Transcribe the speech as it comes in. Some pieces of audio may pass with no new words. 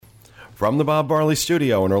From the Bob Barley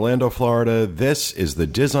Studio in Orlando, Florida, this is the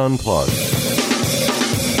Diz Unplugged.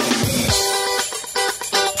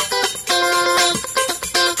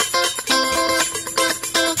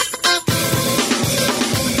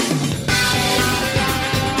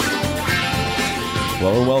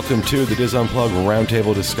 Hello and welcome to the Diz Unplugged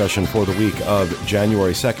roundtable discussion for the week of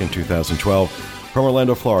January 2nd, 2012. From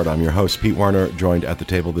Orlando, Florida, I'm your host, Pete Warner, joined at the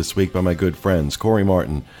table this week by my good friends, Corey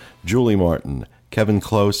Martin, Julie Martin, Kevin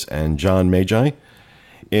Close, and John Magi.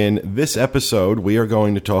 In this episode, we are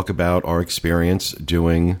going to talk about our experience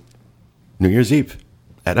doing New Year's Eve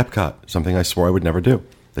at Epcot, something I swore I would never do,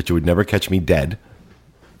 that you would never catch me dead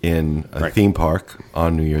in a theme park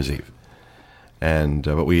on New Year's Eve. And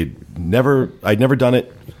but I'd never done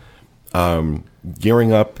it.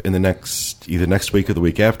 Gearing up in either next week or the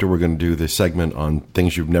week after, we're going to do this segment on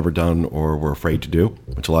things you've never done or were afraid to do,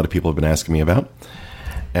 which a lot of people have been asking me about.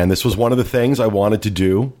 And this was one of the things I wanted to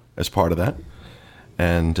do as part of that.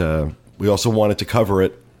 And we also wanted to cover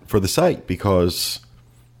it for the site because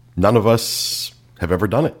none of us have ever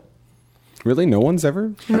done it. Really? No one's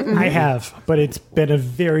ever? I have, but it's been a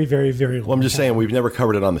very, very, very long time. Well, I'm just saying we've never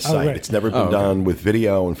covered it on the site. Right. It's never been done with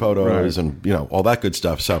video and photos and, all that good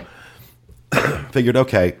stuff. So figured,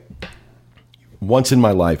 okay, once in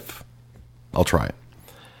my life, I'll try it.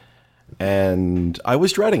 And I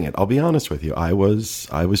was dreading it. I'll be honest with you. I was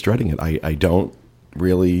dreading it. I don't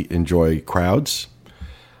really enjoy crowds.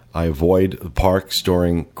 I avoid the parks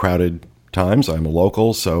during crowded times. I'm a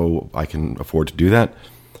local, so I can afford to do that.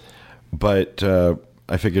 But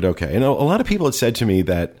I figured, okay. And a lot of people had said to me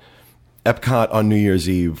that Epcot on New Year's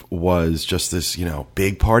Eve was just this,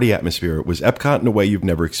 big party atmosphere. It was Epcot in a way you've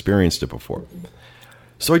never experienced it before.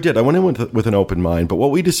 So I did. I went in with an open mind. But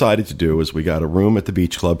what we decided to do is we got a room at the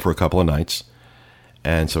beach club for a couple of nights.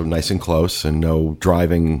 And so nice and close and no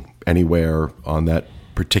driving anywhere on that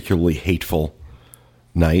particularly hateful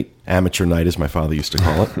night. Amateur night, as my father used to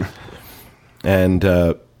call it. And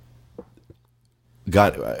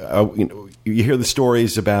you hear the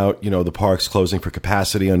stories about, the parks closing for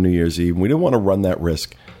capacity on New Year's Eve. We didn't want to run that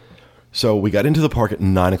risk. So we got into the park at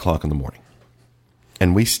 9 o'clock in the morning.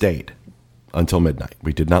 And we stayed until midnight.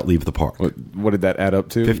 We did not leave the park. What did that add up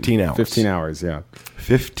to? 15 hours. 15 hours, yeah.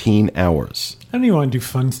 15 hours. I don't even want to do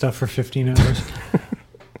fun stuff for 15 hours.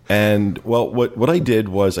 And, well, what I did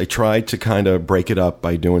was I tried to kind of break it up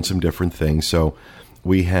by doing some different things. So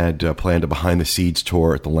we had planned a behind-the-scenes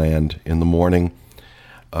tour at the land in the morning.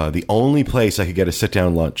 The only place I could get a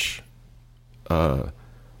sit-down lunch on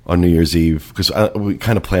New Year's Eve, because we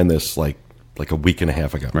kind of planned this like a week and a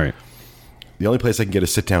half ago. Right. The only place I could get a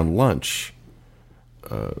sit-down lunch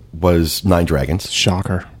was Nine Dragons.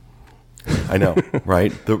 Shocker. I know,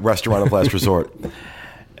 right? The restaurant of last resort.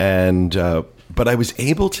 And but I was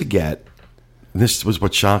able to get, this was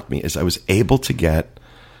what shocked me, is I was able to get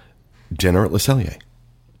dinner at Le Cellier.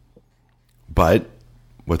 But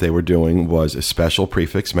what they were doing was a special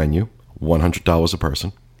prefix menu, $100 a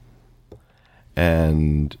person.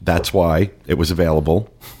 And that's why it was available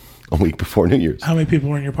a week before New Year's. How many people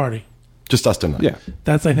were in your party? Just Dustin and I. Yeah.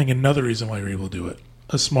 That's, I think, another reason why you're able to do it.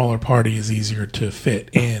 A smaller party is easier to fit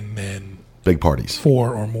in than Big parties.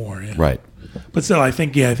 4 or more. Yeah. Right. But still, I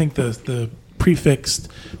think the prefixed,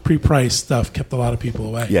 pre-priced stuff kept a lot of people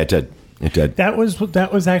away. Yeah, it did. It did. That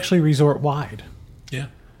was actually resort-wide. Yeah.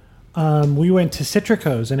 We went to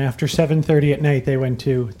Citrico's, and after 7:30 at night, they went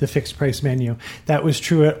to the fixed-price menu. That was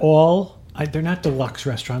true at all. They're not deluxe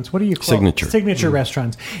restaurants. What do you call Signature. Signature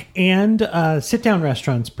restaurants. And sit-down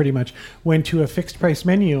restaurants, pretty much, went to a fixed-price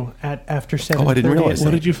menu after 7:30. Oh, I didn't realize that.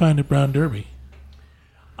 What did you find at Brown Derby?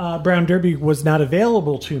 Brown Derby was not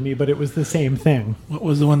available to me, but it was the same thing. What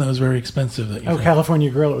was the one that was very expensive that you found? California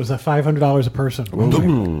Grill. It was $500 a person.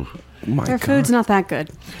 Ooh. Their food's not that good.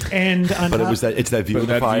 And But it's that view of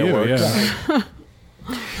the fireworks. Yeah.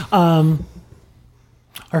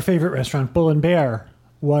 Our favorite restaurant, Bull and Bear,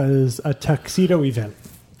 was a tuxedo event,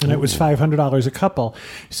 and it was $500 a couple.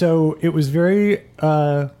 So it was very.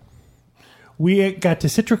 We got to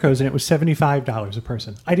Citrico's, and it was $75 a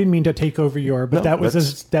person. I didn't mean to take over but that was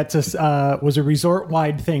was a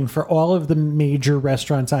resort-wide thing for all of the major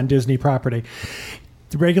restaurants on Disney property.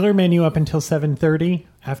 The regular menu up until 7:30.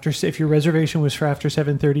 If your reservation was for after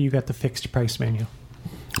 7:30, you got the fixed price menu.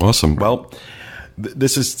 Awesome. Well,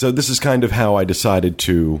 this is kind of how I decided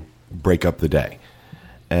to break up the day.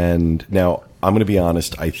 And now I'm going to be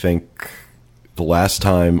honest. I think the last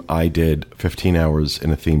time I did 15 hours in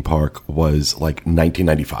a theme park was like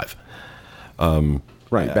 1995.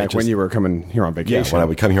 Right, back when you were coming here on vacation. Yeah, when I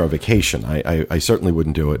would come here on vacation. I certainly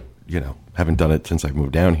wouldn't do it, haven't done it since I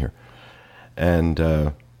moved down here. And,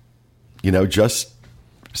 just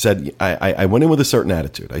said, I went in with a certain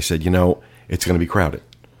attitude. I said, it's going to be crowded,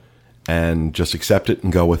 and just accept it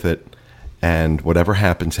and go with it. And whatever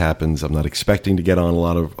happens, happens. I'm not expecting to get on a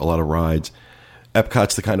lot of rides.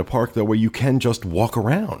 Epcot's the kind of park, though, where you can just walk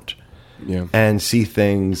around and see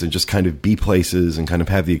things and just kind of be places and kind of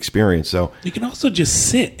have the experience. So you can also just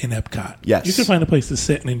sit in Epcot. Yes. You can find a place to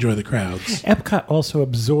sit and enjoy the crowds. Epcot also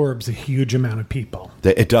absorbs a huge amount of people.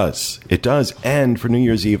 It does. It does. And for New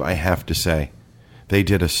Year's Eve, I have to say, they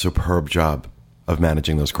did a superb job of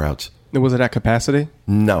managing those crowds. Was it at capacity?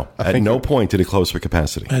 No. At no point did it close for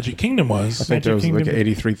capacity. Magic Kingdom was. I think there was like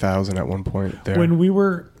 83,000 at one point there. When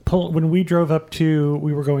we drove up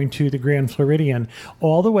we were going to the Grand Floridian,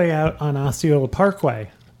 all the way out on Osceola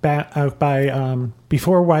Parkway, out by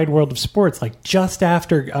before Wide World of Sports, like just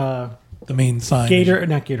after the main sign.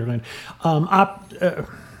 Not Gatorland,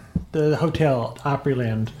 the hotel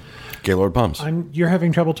Opryland. Gaylord Palms. You're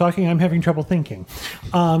having trouble talking. I'm having trouble thinking.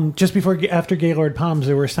 Just after Gaylord Palms,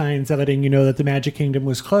 there were signs letting you know that the Magic Kingdom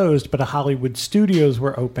was closed, but a Hollywood Studios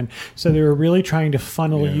were open. So they were really trying to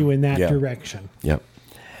funnel you in that direction. Yep.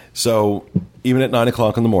 So even at 9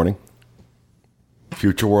 o'clock in the morning,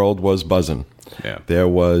 Future World was buzzing. Yeah. There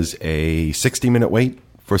was a 60-minute wait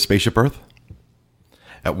for Spaceship Earth.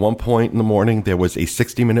 At one point in the morning, there was a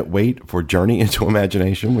 60-minute wait for Journey into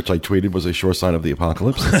Imagination, which I tweeted was a sure sign of the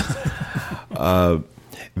apocalypse.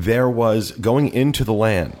 There was going into the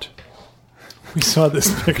land. We saw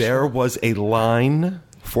this picture. There was a line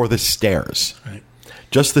for the stairs. Right.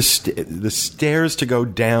 Just the stairs to go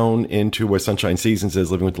down into where Sunshine Seasons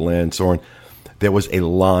is, Living with the Land, Soarin'. There was a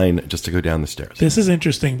line just to go down the stairs. This is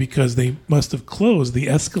interesting because they must have closed the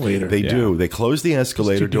escalator. They do. They close the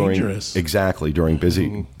escalator during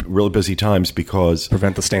really busy times because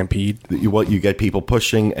prevent the stampede. You get people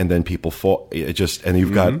pushing and then people fall.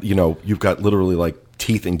 You've got literally like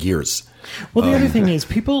teeth and gears. Well, the other thing is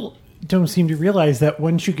people don't seem to realize that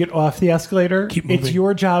once you get off the escalator, it's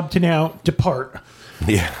your job to now depart.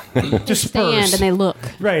 Yeah. Just stand and they look.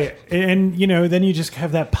 Right. And, then you just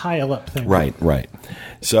have that pile up thing. Right.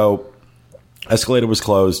 So, escalator was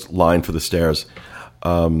closed, line for the stairs.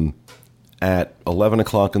 At 11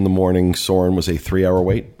 o'clock in the morning, Soarin' was a 3-hour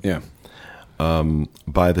wait. Yeah.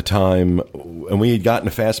 By the time, and we had gotten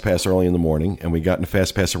a Fast Pass early in the morning, and we gotten a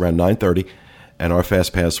Fast Pass around 9:30, and our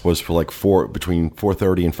Fast Pass was for like between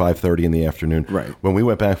 4:30 and 5:30 in the afternoon. Right. When we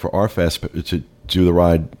went back for our Fast to do the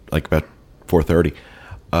ride, like about 4:30,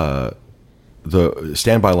 the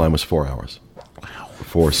standby line was 4 hours. Wow.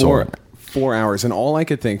 For Soarin'. 4 hours. And all I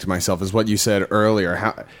could think to myself is what you said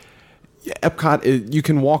earlier. Epcot, you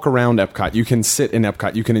can walk around Epcot. You can sit in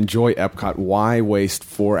Epcot. You can enjoy Epcot. Why waste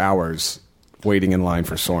 4 hours waiting in line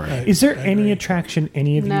for Soarin'? Is there any attraction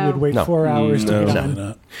any of you would wait 4 hours to get on?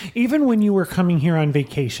 No. Even when you were coming here on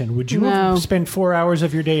vacation, would you have spent 4 hours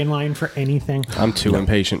of your day in line for anything? I'm too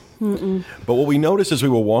impatient. Mm-mm. But what we noticed as we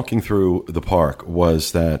were walking through the park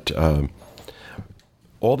was that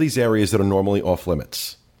all these areas that are normally off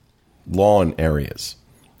limits, lawn areas,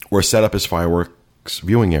 were set up as fireworks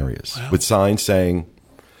viewing areas with signs saying,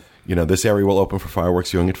 this area will open for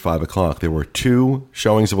fireworks viewing at 5 o'clock. There were 2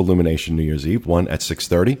 showings of illumination New Year's Eve, one at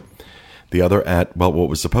 6:30, the other at, what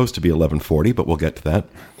was supposed to be 11:40, but we'll get to that.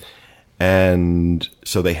 And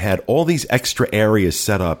so they had all these extra areas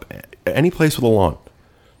set up, any place with a lawn,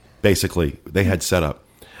 basically, they had set up.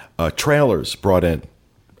 Trailers brought in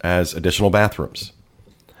as additional bathrooms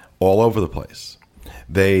all over the place.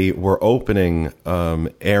 They were opening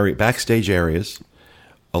backstage areas,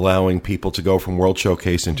 allowing people to go from World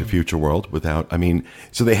Showcase into Future World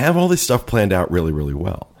so they have all this stuff planned out really, really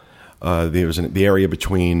well. There was the area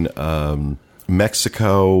between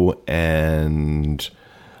Mexico and...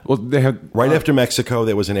 Well, they had after Mexico,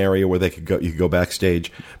 there was an area where you could go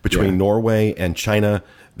backstage. Between Norway and China,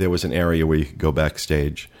 there was an area where you could go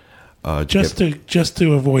backstage. Just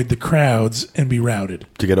to avoid the crowds and be routed.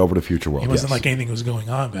 To get over to Future World. It wasn't like anything was going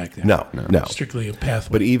on back then. No. Strictly a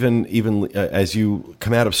pathway. But even as you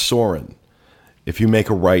come out of Soarin', if you make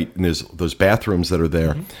a right, and there's those bathrooms that are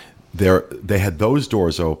there, they had those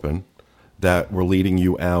doors open that were leading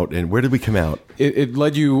you out. And where did we come out? It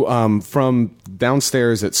led you from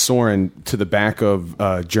downstairs at Soarin' to the back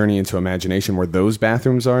of Journey into Imagination, where those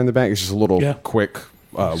bathrooms are in the back. It's just a little quick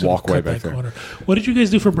walkway back there. Corner. What did you guys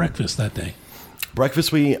do for breakfast that day?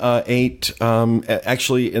 Breakfast we ate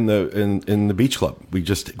actually in the beach club. We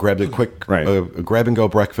just grabbed a quick grab and go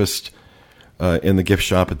breakfast in the gift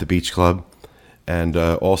shop at the beach club, and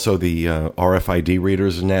also the RFID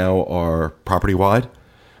readers now are property wide,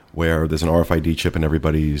 where there's an RFID chip in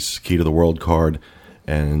everybody's Key to the World card,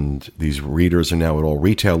 And these readers are now at all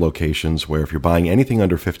retail locations where if you're buying anything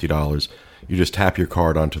under $50, you just tap your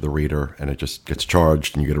card onto the reader and it just gets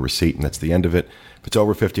charged and you get a receipt and that's the end of it. If it's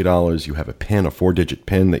over $50, you have a PIN, a 4-digit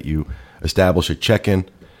PIN that you establish at check-in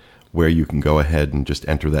where you can go ahead and just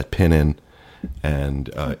enter that PIN in. And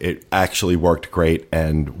it actually worked great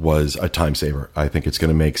and was a time saver. I think it's going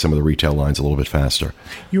to make some of the retail lines a little bit faster.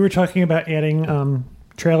 You were talking about adding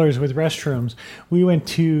trailers with restrooms. We went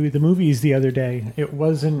to the movies the other day. It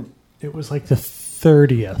was like the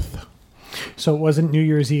 30th. So it wasn't New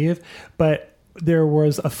Year's Eve, but there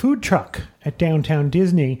was a food truck at downtown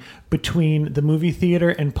Disney between the movie theater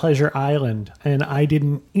and Pleasure Island. And I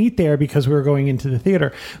didn't eat there because we were going into the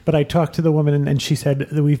theater. But I talked to the woman and she said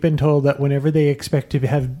that we've been told that whenever they expect to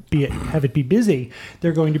have it be busy,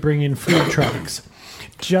 they're going to bring in food trucks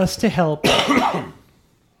just to help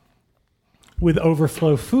with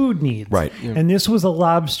overflow food needs. Right. Yeah. And this was a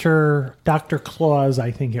lobster Dr. Claus,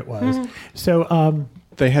 I think it was. Mm-hmm. So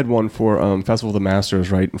they had one for Festival of the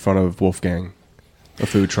Masters right in front of Wolfgang. A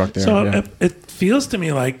food truck there. So it feels to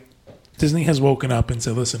me like Disney has woken up and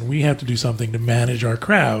said, listen, we have to do something to manage our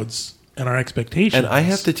crowds and our expectations. And I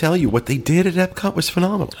have to tell you, what they did at Epcot was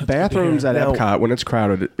phenomenal. Bathrooms at Epcot, when it's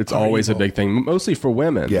crowded, it's always a big thing, mostly for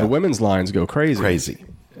women. Yeah. The women's lines go crazy.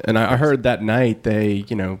 And I heard that night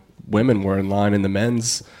women were in line in the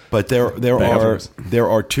men's But there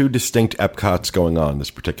are two distinct Epcots going on this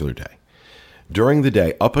particular day. During the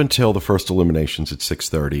day, up until the first illuminations at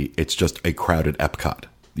 6:30, it's just a crowded Epcot.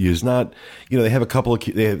 It's not, they have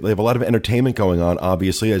they have a lot of entertainment going on,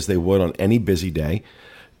 obviously, as they would on any busy day,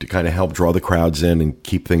 to kind of help draw the crowds in and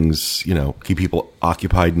keep things, keep people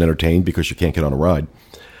occupied and entertained because you can't get on a ride.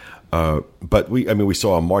 But we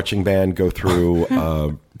saw a marching band go through.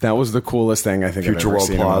 That was the coolest thing I think Future I've ever World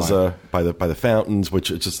seen Plaza by the fountains, which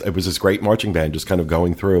it was this great marching band just kind of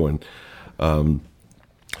going through and.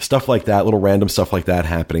 Stuff like that, little random stuff like that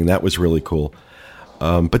happening. That was really cool.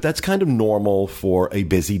 But that's kind of normal for a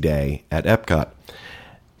busy day at Epcot.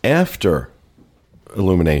 After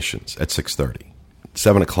illuminations at 6:30,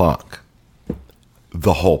 7 o'clock,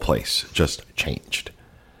 the whole place just changed.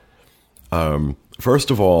 First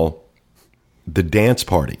of all, the dance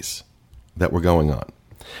parties that were going on.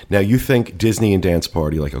 Now, you think Disney and dance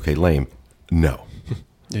party, like, okay, lame. No.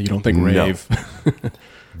 Yeah, you don't think rave. No.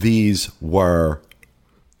 These were...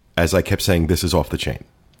 As I kept saying, this is off the chain.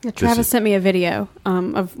 Yeah, Travis sent me a video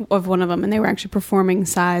of one of them, and they were actually performing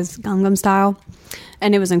Psy's Gangnam Style,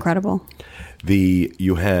 and it was incredible.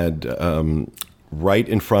 You had right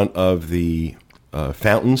in front of the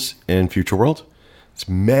fountains in Future World, it's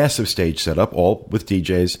massive stage setup, all with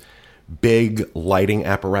DJs, big lighting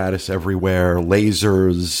apparatus everywhere,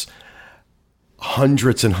 lasers,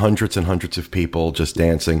 hundreds and hundreds and hundreds of people just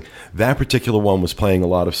dancing. That particular one was playing a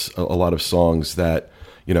lot of songs that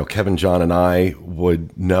Kevin, John, and I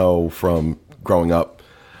would know from growing up.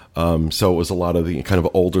 So it was a lot of the kind of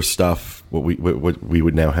older stuff, what we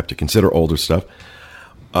would now have to consider older stuff.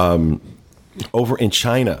 Over in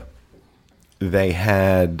China, they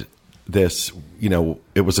had this,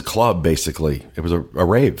 it was a club, basically. It was a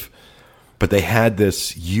rave. But they had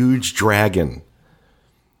this huge dragon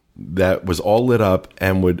that was all lit up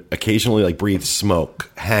and would occasionally breathe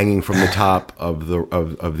smoke hanging from the top of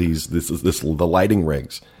the lighting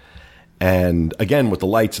rigs, and again with the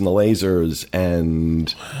lights and the lasers,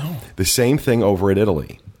 and the same thing over at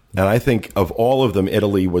Italy. And I think of all of them,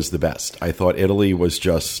 Italy was the best. I thought Italy was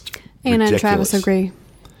just Anna ridiculous. And Travis agree.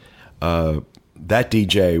 That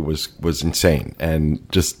DJ was insane, and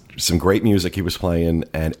just some great music he was playing,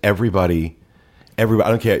 and everybody, I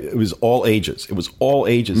don't care. It was all ages.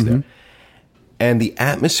 There. And the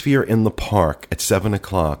atmosphere in the park at 7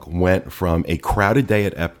 o'clock went from a crowded day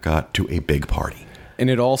at Epcot to a big party. And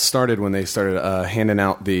it all started when they started handing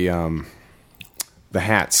out the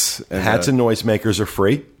hats. Hats and noisemakers are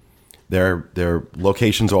free. There are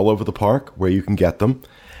locations all over the park where you can get them.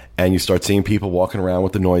 And you start seeing people walking around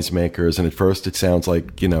with the noisemakers. And at first it sounds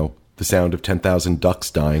like, the sound of 10,000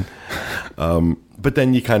 ducks dying. But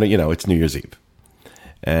then you kind of, it's New Year's Eve.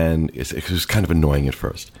 And it was kind of annoying at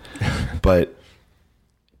first, but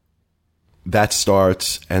that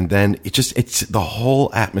starts, and then it's the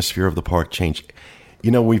whole atmosphere of the park changed.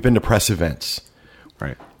 We've been to press events,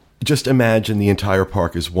 right? Just imagine the entire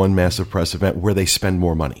park is one massive press event where they spend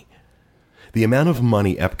more money. The amount of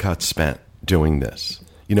money Epcot spent doing this.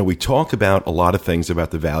 We talk about a lot of things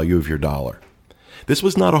about the value of your dollar. This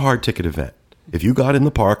was not a hard ticket event. If you got in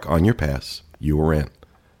the park on your pass, you were in.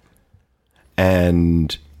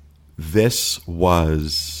 And this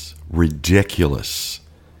was ridiculous,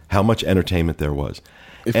 how much entertainment there was.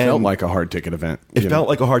 It felt like a hard ticket event. It felt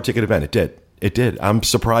like a hard ticket event. It did. It did. I'm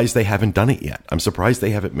surprised they haven't done it yet. I'm surprised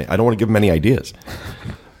they haven't made. I don't want to give them any ideas.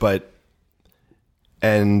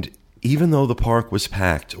 And even though the park was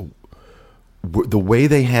packed, the way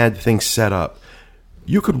they had things set up,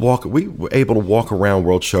 we were able to walk around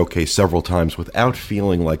World Showcase several times without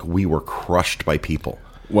feeling like we were crushed by people.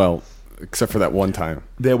 Well, except for that one time.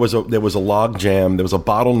 There was a log jam. There was a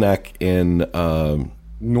bottleneck in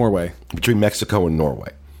Norway, between Mexico and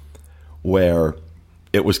Norway, where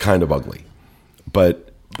it was kind of ugly.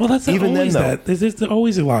 But that's even always then, though, there's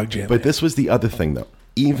always a log jam. But this was the other thing, though.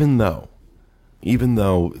 Even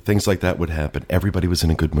though things like that would happen, everybody was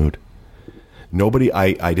in a good mood. Nobody,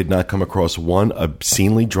 I did not come across one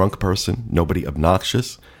obscenely drunk person. Nobody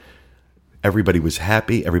obnoxious. Everybody was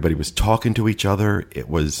happy. Everybody was talking to each other. It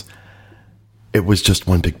was just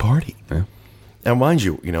one big party. Yeah. And mind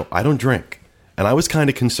you, I don't drink, and I was kind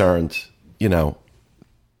of concerned,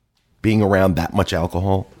 being around that much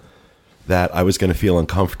alcohol, that I was going to feel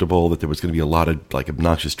uncomfortable, that there was going to be a lot of like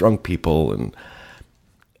obnoxious drunk people, and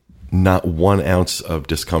not 1 ounce of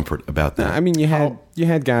discomfort about that. I mean, you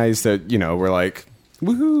had guys that were like,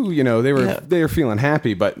 woohoo, they were feeling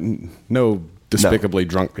happy, but no despicably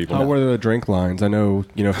drunk people. How were the drink lines? I know,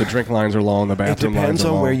 if the drink lines are long, the bathroom lines are long. It depends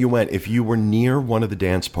on where you went. If you were near one of the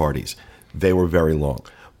dance parties, they were very long.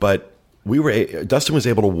 But Dustin was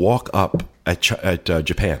able to walk up at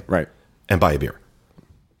Japan, right, and buy a beer.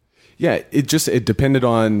 Yeah, it depended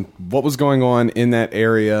on what was going on in that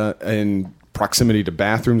area and proximity to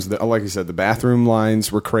bathrooms. Like you said, the bathroom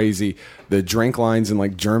lines were crazy. The drink lines in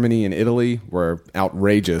like Germany and Italy were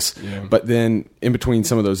outrageous. Yeah. But then in between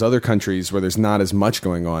some of those other countries where there's not as much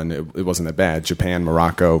going on, it wasn't that bad. Japan,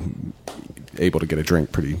 Morocco, able to get a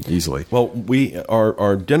drink pretty easily. Well,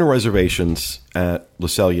 our dinner reservations at Le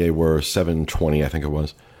Cellier were $7.20, I think it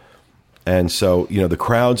was. And so, the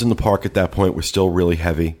crowds in the park at that point were still really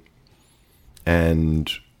heavy.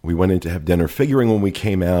 And we went in to have dinner, figuring when we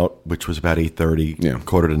came out, which was about 8:30,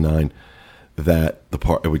 quarter to 9, that the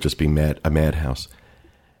park, it would just be a madhouse.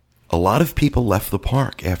 A lot of people left the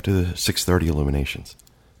park after the 6:30 illuminations,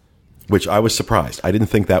 which I was surprised. I didn't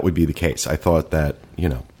think that would be the case. I thought that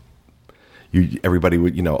everybody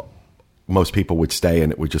would, most people would stay,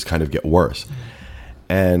 and it would just kind of get worse.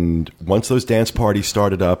 And once those dance parties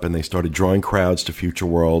started up and they started drawing crowds to Future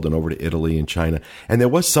World and over to Italy and China, and there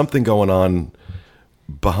was something going on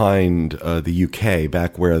behind the UK,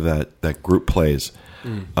 back where that group plays.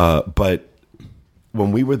 But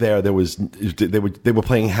when we were there, they were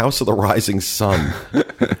playing House of the Rising Sun,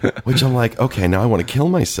 which I'm like, okay, now I want to kill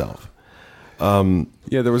myself. Yeah,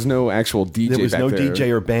 there was no actual DJ. There was back no there. DJ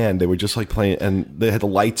or band. They were just like playing, and they had the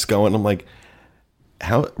lights going. I'm like,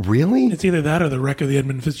 how, really? It's either that or the wreck of the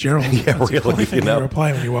Edmund Fitzgerald. Yeah, that's really. The only thing you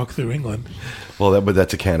apply when you walk through England. Well, but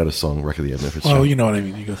that's a Canada song, Wreck of the Edmund Fitzgerald. Well, you know what I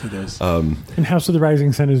mean. You go through those. And House of the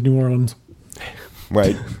Rising Sun is New Orleans.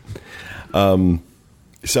 Right.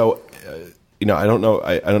 So, I don't know.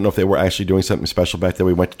 I don't know if they were actually doing something special back there.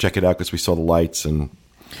 We went to check it out because we saw the lights, and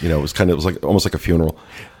it was like almost like a funeral.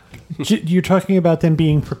 You're talking about them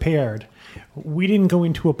being prepared. We didn't go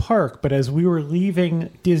into a park, but as we were leaving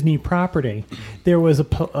Disney property, there was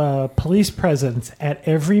a police presence at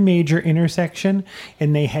every major intersection,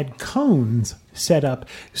 and they had cones set up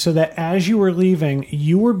so that as you were leaving,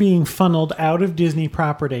 you were being funneled out of Disney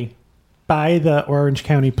property by the Orange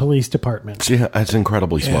County Police Department. Yeah, that's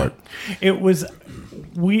incredibly smart. It was.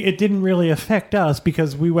 It didn't really affect us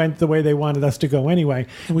because we went the way they wanted us to go anyway.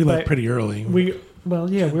 We left pretty early. We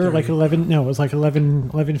were like 11. No, it was like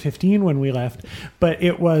 11:15 when we left. But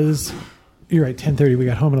it was. You're right. 10:30. We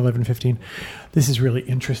got home at 11:15. This is really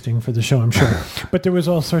interesting for the show, I'm sure. But there was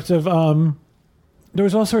all sorts of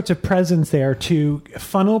presence there to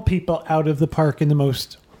funnel people out of the park in the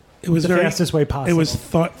most. It was the fastest way possible. It was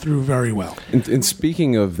thought through very well. And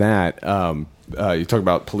speaking of that, you talk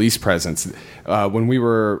about police presence. When we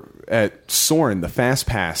were at Soarin', the Fast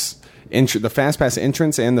Pass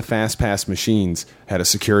entrance and the Fast Pass machines had a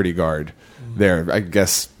security guard there, I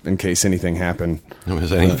guess, in case anything happened. There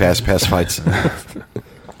was any Fast Pass fights.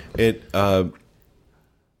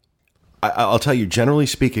 I'll tell you, generally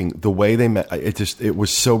speaking, the way they it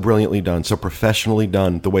was so brilliantly done, so professionally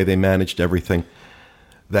done, the way they managed everything.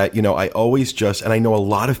 That, I always and I know a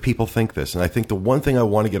lot of people think this, and I think the one thing I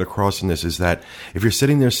want to get across in this is that if you're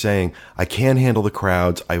sitting there saying, I can't handle the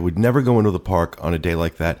crowds, I would never go into the park on a day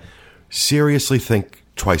like that, seriously think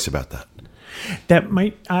twice about that.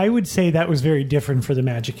 I would say that was very different for the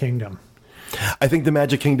Magic Kingdom. I think the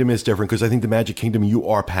Magic Kingdom is different because I think the Magic Kingdom, you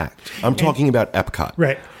are packed. I'm talking about Epcot.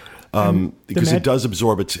 Right. because it does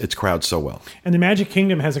absorb its crowd so well. And the Magic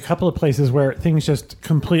Kingdom has a couple of places where things just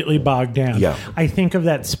completely bog down. Yeah. I think of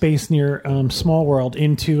that space near Small World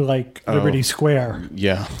into like Liberty Square.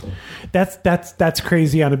 Yeah. That's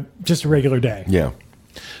crazy on just a regular day. Yeah.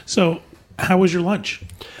 So, how was your lunch?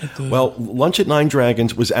 Well, lunch at Nine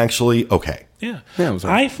Dragons was actually okay. Yeah. Yeah, it was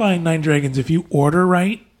I find Nine Dragons, if you order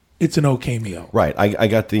right, it's an okay meal. Right. I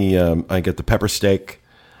got the pepper steak.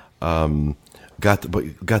 Got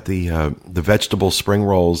the vegetable spring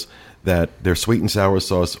rolls that their sweet and sour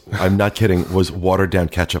sauce, I'm not kidding, was watered down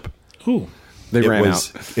ketchup. Ooh. They ran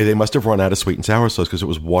out. They must have run out of sweet and sour sauce because it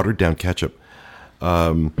was watered down ketchup.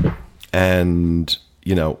 And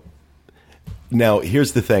now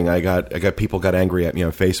here's the thing. I got people got angry at me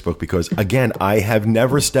on Facebook because, again, I have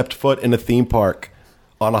never stepped foot in a theme park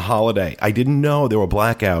on a holiday. I didn't know there were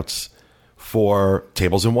blackouts for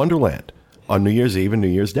Tables in Wonderland on New Year's Eve and New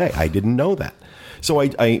Year's Day. I didn't know that. So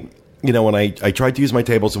when I tried to use my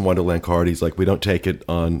Tables in Wonderland card, he's like, we don't take it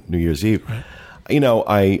on New Year's Eve. Right.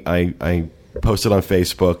 I posted on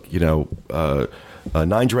Facebook,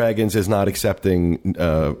 Nine Dragons is not accepting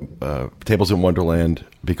Tables in Wonderland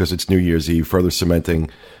because it's New Year's Eve, further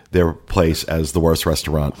cementing their place as the worst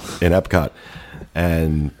restaurant in Epcot.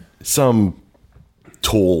 And some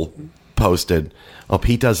tool posted, "Oh,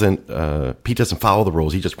 Pete doesn't follow the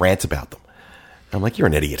rules. He just rants about them." I'm like, "You're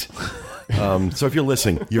an idiot." So if you're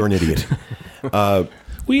listening, you're an idiot.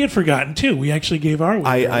 We had forgotten too. We actually gave our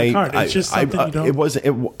card. It's just something you don't. It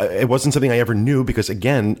wasn't something I ever knew because,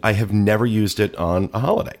 again, I have never used it on a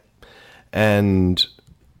holiday. And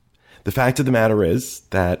the fact of the matter is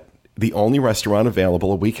that the only restaurant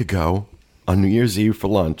available a week ago on New Year's Eve for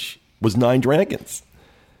lunch was Nine Dragons.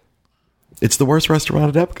 It's the worst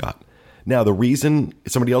restaurant at Epcot. Now, the reason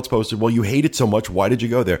somebody else posted, well, you hate it so much, why did you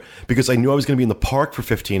go there? Because I knew I was going to be in the park for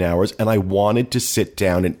 15 hours, and I wanted to sit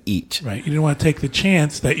down and eat. Right. You didn't want to take the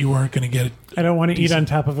chance that you weren't going to get it. I don't want to eat on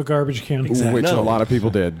top of a garbage can. Exactly. Which a lot of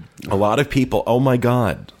people did. A lot of people, oh my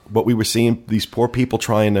God. What we were seeing, these poor people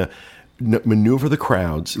trying to maneuver the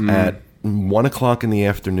crowds at 1 o'clock in the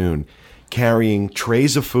afternoon, carrying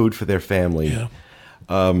trays of food for their family. Yeah.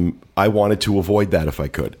 I wanted to avoid that if I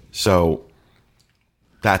could. So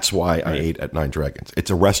that's why I ate at Nine Dragons.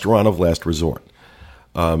 It's a restaurant of last resort.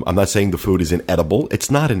 I'm not saying the food is inedible.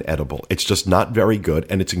 It's not inedible. It's just not very good,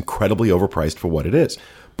 and it's incredibly overpriced for what it is.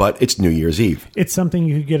 But it's New Year's Eve. It's something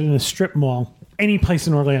you could get in a strip mall, any place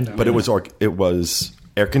in Orlando. But it was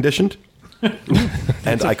air conditioned,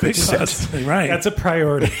 and I could sit. Right. That's a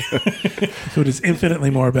priority. Food is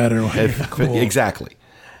infinitely more better. Cool. Exactly.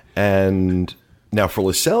 And now for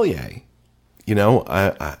Le Cellier,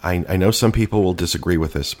 I know some people will disagree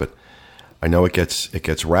with this, but I know it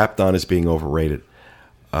gets wrapped on as being overrated.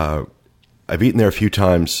 I've eaten there a few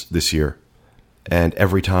times this year, and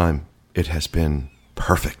every time it has been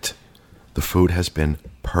perfect. The food has been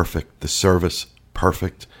perfect. The service,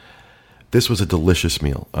 perfect. This was a delicious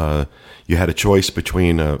meal. You had a choice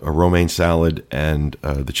between a romaine salad and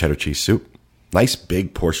the cheddar cheese soup. Nice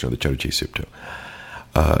big portion of the cheddar cheese soup, too.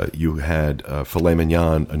 You had filet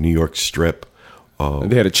mignon, a New York strip.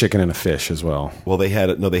 They had a chicken and a fish as well. Well, they had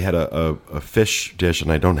a fish dish,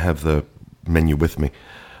 and I don't have the menu with me.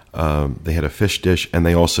 They had a fish dish, and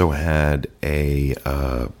they also had a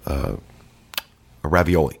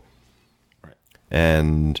ravioli. Right.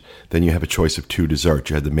 And then you have a choice of 2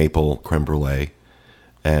 desserts. You had the maple creme brulee,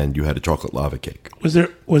 and you had a chocolate lava cake. Was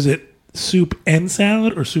it soup and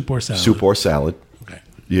salad, or soup or salad? Soup or salad. Okay.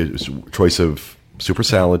 Choice of soup or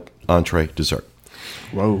salad, entree, dessert.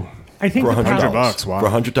 Whoa. I think for $100. Wow. For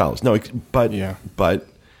 $100. No, but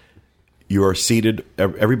you are seated.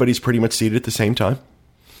 Everybody's pretty much seated at the same time.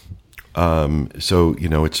 So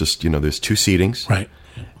it's just there's 2 seatings, right?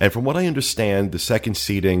 And from what I understand, the second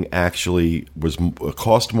seating actually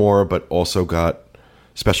cost more, but also got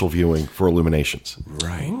special viewing for illuminations,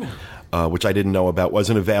 right? Which I didn't know about.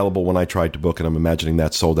 Wasn't available when I tried to book, and I'm imagining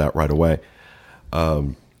that sold out right away.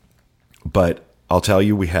 But I'll tell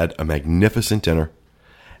you, we had a magnificent dinner.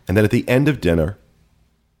 And then at the end of dinner,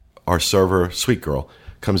 our server, sweet girl,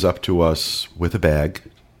 comes up to us with a bag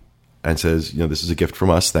and says, this is a gift from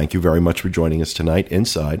us. Thank you very much for joining us tonight.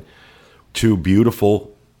 Inside, 2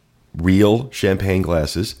 beautiful, real champagne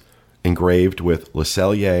glasses engraved with Le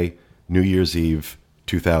Cellier New Year's Eve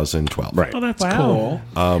 2012. Right. Oh, that's cool.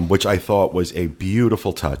 Which I thought was a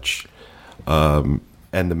beautiful touch. And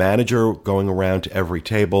the manager going around to every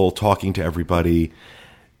table, talking to everybody,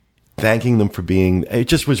 thanking them for it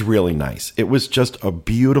just was really nice. It was just a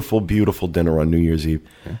beautiful, beautiful dinner on New Year's Eve.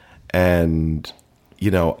 Okay. And,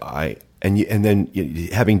 and then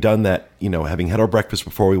having done that, having had our breakfast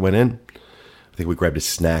before we went in, I think we grabbed a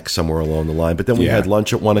snack somewhere along the line. But then we had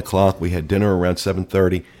lunch at 1 o'clock. We had dinner around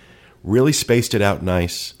 7:30. Really spaced it out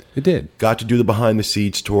nice. It did. Got to do the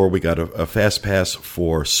behind-the-scenes tour. We got a fast pass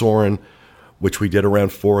for Soarin', which we did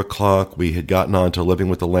around 4 o'clock. We had gotten on to Living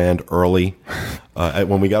with the Land early.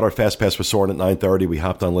 When we got our fast pass for Soarin' at 9:30, we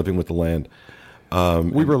hopped on Living with the Land.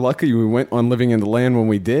 We were lucky we went on Living in the Land when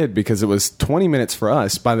we did, because it was 20 minutes for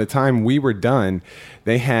us. By the time we were done,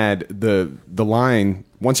 they had the line.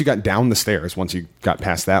 Once you got down the stairs, once you got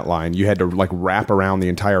past that line, you had to like wrap around the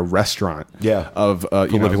entire restaurant. Of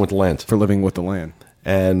Living with the Land. For Living with the Land.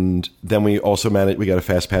 And then we also we got a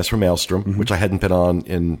fast pass for Maelstrom, which I hadn't been on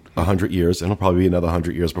in 100 years. And it'll probably be another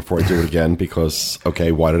 100 years before I do it again because,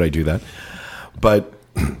 okay, why did I do that? But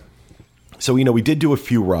so, we did do a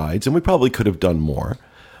few rides, and we probably could have done more.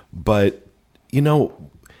 But,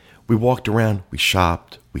 we walked around, we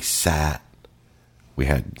shopped, we sat, we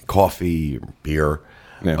had coffee, beer.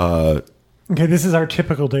 Yeah. Okay, this is our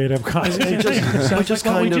typical day at Epcot.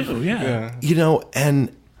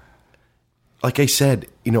 And like I said,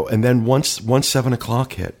 and then once 7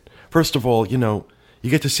 o'clock hit, first of all, you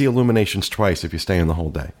get to see Illuminations twice if you stay in the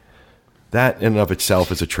whole day. That in and of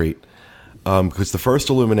itself is a treat, because the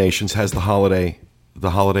first Illuminations has the holiday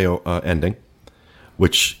ending,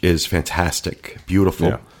 which is fantastic, beautiful.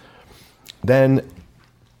 Yeah. Then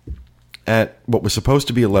at what was supposed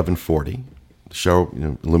to be 11:40, the show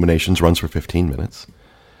Illuminations runs for 15 minutes.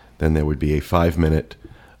 Then there would be a 5-minute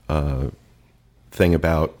thing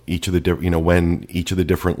about each of the when each of the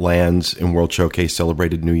different lands in World Showcase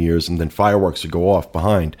celebrated New Year's, and then fireworks would go off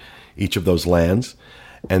behind each of those lands,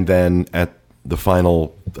 and then at the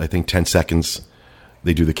final, I think 10 seconds,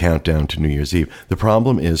 they do the countdown to New Year's Eve. The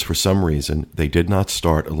problem is, for some reason, they did not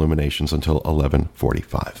start Illuminations until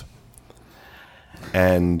 11:45,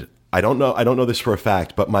 and I don't know this for a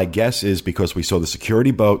fact, but my guess is because we saw the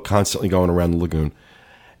security boat constantly going around the lagoon.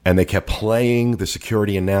 And they kept playing the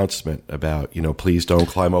security announcement about, please don't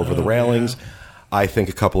climb over the railings. Yeah. I think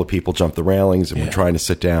a couple of people jumped the railings and were trying to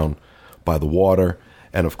sit down by the water.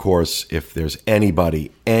 And, of course, if there's anybody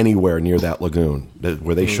anywhere near that lagoon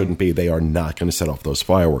where they shouldn't be, they are not going to set off those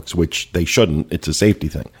fireworks, which they shouldn't. It's a safety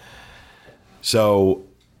thing. So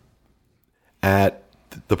at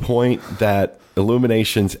the point that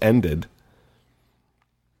Illuminations ended,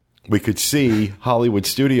 we could see Hollywood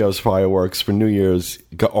Studios fireworks for New Year's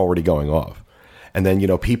already going off. And then,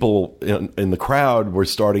 people in the crowd were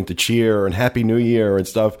starting to cheer and Happy New Year and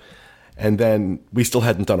stuff. And then we still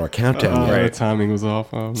hadn't done our countdown yet. Right, the timing was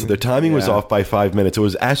off. So the timing was off by 5 minutes. It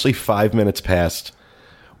was actually 5 minutes past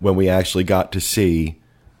when we actually got to see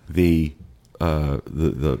the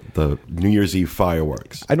New Year's Eve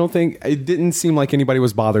fireworks. It didn't seem like anybody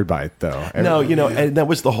was bothered by it, though. No, and that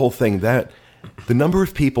was the whole thing. That the number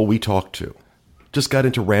of people we talked to just got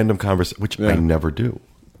into random conversation, which I never do.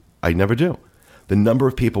 The number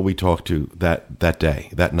of people we talked to that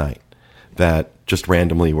day, that night, that just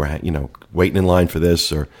randomly were, waiting in line for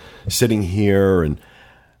this or sitting here, and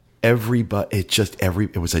everybody,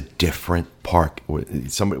 it was a different park.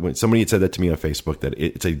 Somebody had said that to me on Facebook, that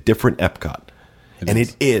it's a different Epcot.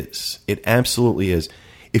 It is. It absolutely is.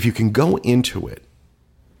 If you can go into it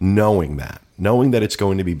knowing that it's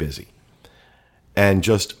going to be busy, and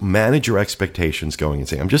just manage your expectations going and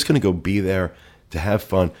say, I'm just going to go be there to have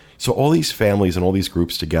fun. So all these families and all these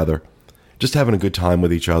groups together, just having a good time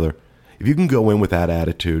with each other. If you can go in with that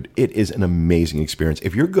attitude, it is an amazing experience.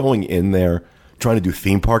 If you're going in there trying to do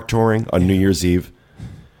theme park touring on New Year's Eve,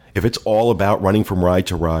 if it's all about running from ride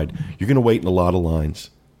to ride, you're going to wait in a lot of lines.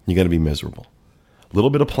 You're going to be miserable. A little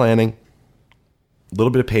bit of planning, a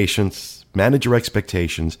little bit of patience, manage your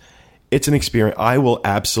expectations. It's an experience. I will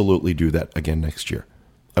absolutely do that again next year.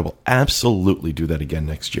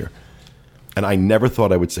 And I never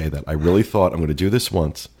thought I would say that. I really thought I'm going to do this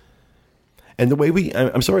once. And the way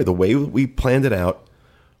we planned it out,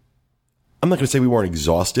 I'm not going to say we weren't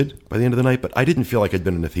exhausted by the end of the night, but I didn't feel like I'd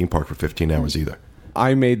been in a theme park for 15 hours either.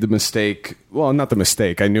 I made the mistake. Well, not the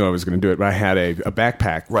mistake. I knew I was going to do it, but I had a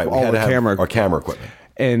backpack. Right. We had to have our camera equipment.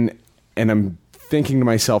 And I'm thinking to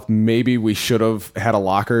myself, maybe we should have had a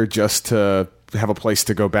locker just to have a place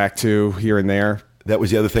to go back to here and there. That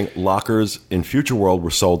was the other thing. Lockers in Future World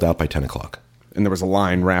were sold out by 10 o'clock. And there was a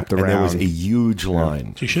line wrapped around. And there was a huge line.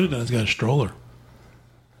 What you should have done is got a stroller.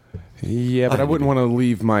 Yeah, but I wouldn't want to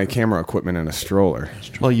leave my camera equipment in a stroller.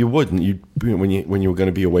 Well, you wouldn't. When you were going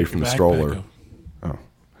to be away from the stroller.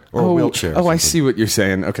 Or a wheelchair. Oh, I see what you're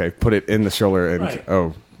saying. Okay, put it in the stroller and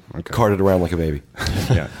okay. Cart it around like a baby.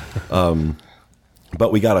 Yeah.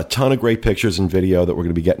 But we got a ton of great pictures and video that we're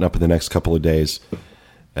going to be getting up in the next couple of days.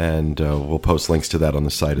 And we'll post links to that on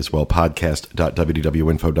the site as well,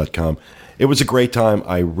 podcast.wdwinfo.com. It was a great time.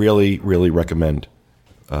 I really, really recommend.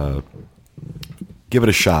 Give it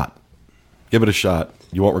a shot. Give it a shot.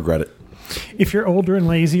 You won't regret it. If you're older and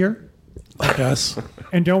lazier, like us,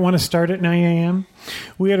 and don't want to start at 9 a.m.,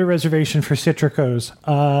 we had a reservation for Citrico's.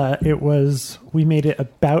 We made it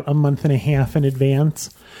about a month and a half in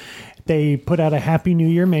advance. They put out a Happy New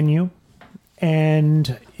Year menu,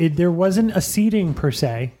 and there wasn't a seating per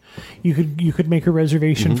se. You could make a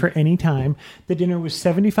reservation for any time. The dinner was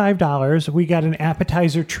 $75. We got an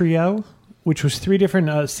appetizer trio, which was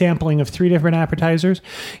sampling of three different appetizers.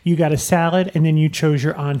 You got a salad, and then you chose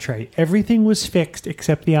your entree. Everything was fixed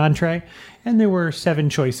except the entree, and there were 7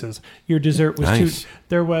 choices. Your dessert was nice.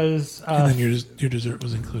 There was... and then your dessert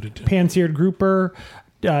was included, too. Pan-seared grouper,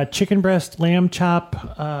 chicken breast, lamb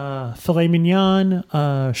chop, filet mignon,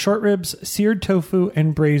 short ribs, seared tofu,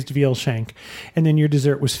 and braised veal shank. And then your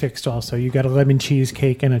dessert was fixed also. You got a lemon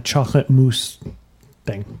cheesecake and a chocolate mousse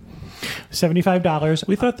thing. $75.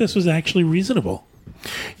 We thought this was actually reasonable.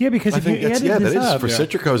 Yeah, because if you added this up... For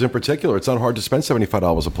Citrico's in particular, it's not hard to spend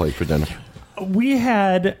 $75 a plate for dinner.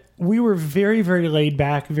 We were very, very laid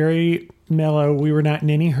back, very mellow. We were not in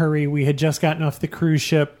any hurry. We had just gotten off the cruise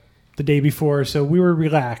ship the day before, so we were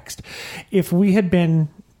relaxed. If we had been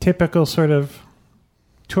typical sort of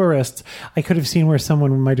tourists, I could have seen where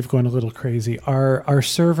someone might have gone a little crazy. Our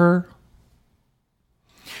server...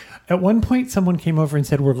 At one point, someone came over and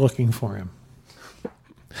said, "We're looking for him."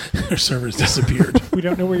 Our server's disappeared. We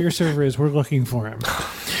don't know where your server is. We're looking for him.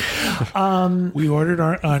 We ordered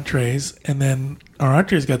our entrees, and then our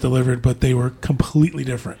entrees got delivered, but they were completely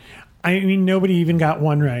different. I mean, nobody even got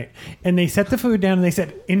one right. And they set the food down, and they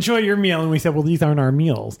said, "Enjoy your meal." And we said, "Well, these aren't our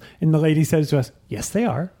meals." And the lady says to us, "Yes, they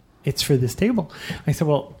are. It's for this table." I said,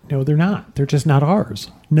 "Well, no, they're not. They're just not ours.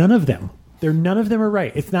 None of them. None of them are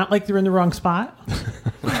right. It's not like they're in the wrong spot."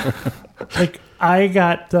 Like, I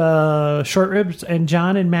got the short ribs, and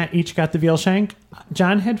John and Matt each got the veal shank.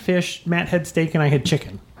 John had fish, Matt had steak, and I had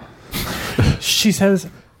chicken. She says,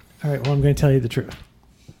 "All right, well, I'm going to tell you the truth.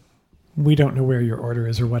 We don't know where your order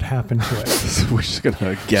is or what happened to it." So we're just going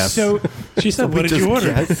to guess. So she said, "What did you order?"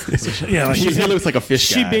 Yeah, he looks like a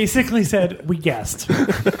fish guy. She basically said, "We guessed."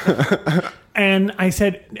 And I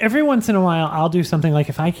said, every once in a while, I'll do something like,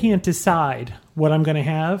 if I can't decide what I'm going to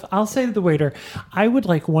have, I'll say to the waiter, "I would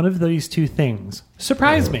like one of these 2 things.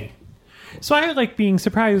 Surprise me." So I like being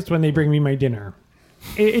surprised when they bring me my dinner.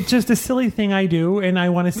 It's just a silly thing I do, and I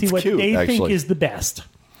want to see what they think is the best.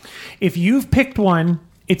 If you've picked one,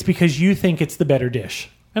 it's because you think it's the better dish.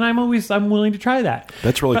 And I'm willing to try that.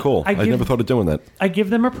 That's really cool. I never thought of doing that. I give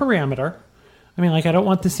them a parameter. I mean, like, I don't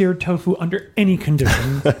want the seared tofu under any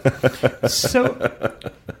conditions. So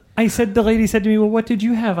I said, the lady said to me, "Well, what did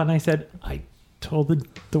you have?" And I said, I told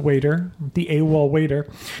the waiter, the AWOL waiter.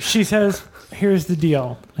 She says, "Here's the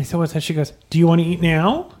deal." I said, "What's that?" She goes, "Do you want to eat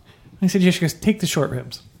now?" I said, "Yes." She goes, "Take the short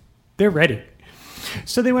ribs. They're ready."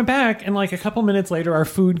 So they went back, and like a couple minutes later, our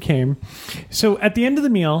food came. So at the end of the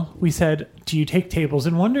meal, we said, "Do you take tables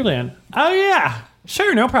in Wonderland?" "Oh, yeah.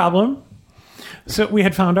 Sure, no problem." So we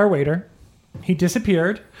had found our waiter. He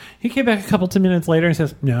disappeared. He came back a couple of minutes later and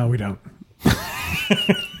says, "No, we don't."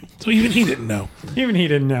 So even he didn't know.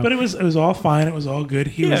 But it was all fine. It was all good.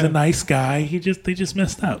 He was a nice guy. They just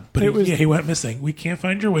messed up. But he went missing. "We can't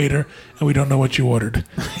find your waiter, and we don't know what you ordered,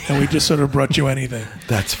 and we just sort of brought you anything."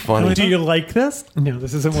 That's funny. "Do you like this?" "No,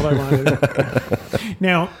 this isn't what I wanted."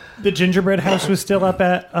 Now, the gingerbread house was still up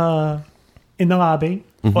in the lobby.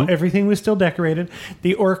 Mm-hmm. Well, everything was still decorated.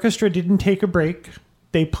 The orchestra didn't take a break.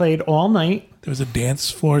 They played all night. There was a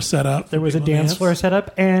dance floor set up.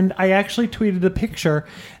 And I actually tweeted a picture.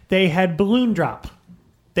 They had balloon drop.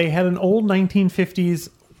 They had an old 1950s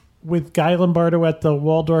with Guy Lombardo at the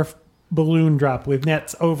Waldorf balloon drop with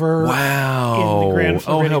nets over. Wow. In the Grand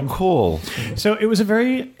Floridian. Oh, how cool. So it was a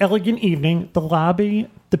very elegant evening. The lobby,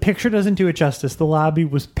 the picture doesn't do it justice. The lobby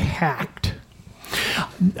was packed.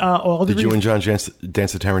 Did you and John dance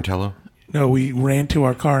the Tarantella? No, we ran to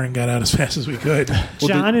our car and got out as fast as we could.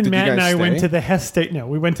 John and Matt and I went to the Hess station. No,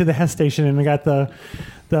 we went to the Hess station and we got the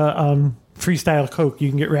freestyle Coke. You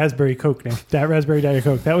can get raspberry Coke now. That raspberry Diet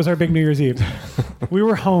Coke. That was our big New Year's Eve. We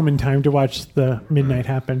were home in time to watch the midnight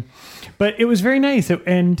happen. But it was very nice.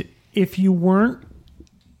 And if you weren't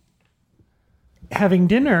having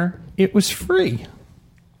dinner, it was free.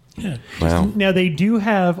 Yeah. Wow. Now, they do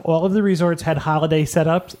have, all of the resorts had holiday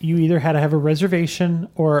setups. You either had to have a reservation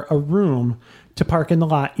or a room to park in the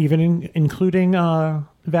lot, even including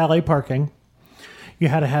valet parking. You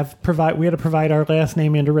had to we had to provide our last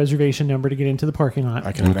name and a reservation number to get into the parking lot.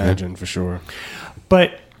 I can imagine, for sure.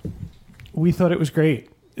 But we thought it was great.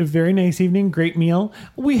 A very nice evening, great meal.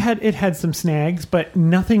 It had some snags, but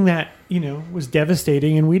nothing that, was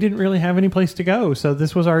devastating, and we didn't really have any place to go. So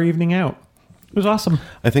this was our evening out. It was awesome.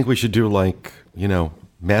 I think we should do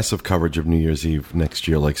massive coverage of New Year's Eve next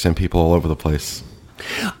year, send people all over the place.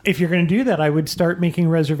 If you're going to do that, I would start making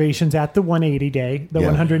reservations at the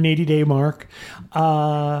 180-day mark.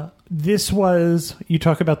 This was, you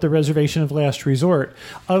talk about the reservation of last resort.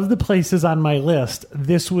 Of the places on my list,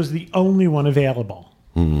 this was the only one available.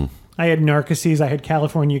 Mm-hmm. I had Narcissus, I had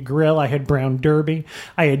California Grill, I had Brown Derby,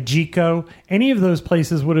 I had Gico. Any of those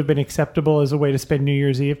places would have been acceptable as a way to spend New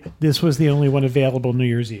Year's Eve. This was the only one available New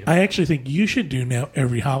Year's Eve. I actually think you should do now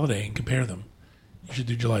every holiday and compare them. You should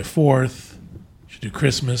do July 4th. You should do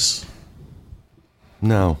Christmas.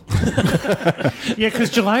 No. Yeah, because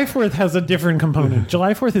July 4th has a different component.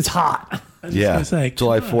 July 4th is hot. Yeah,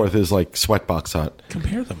 July 4th is like sweatbox hot.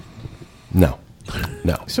 Compare them. No.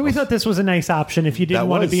 So we thought this was a nice option if you didn't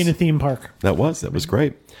want to be in a theme park. That was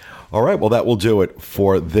great. All right, well, that will do it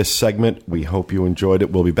for this segment. We hope you enjoyed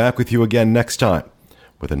it. We'll be back with you again next time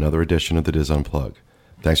with another edition of the Diz Unplug.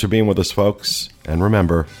 Thanks for being with us, folks. And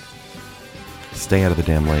remember, stay out of the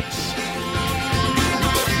damn lakes.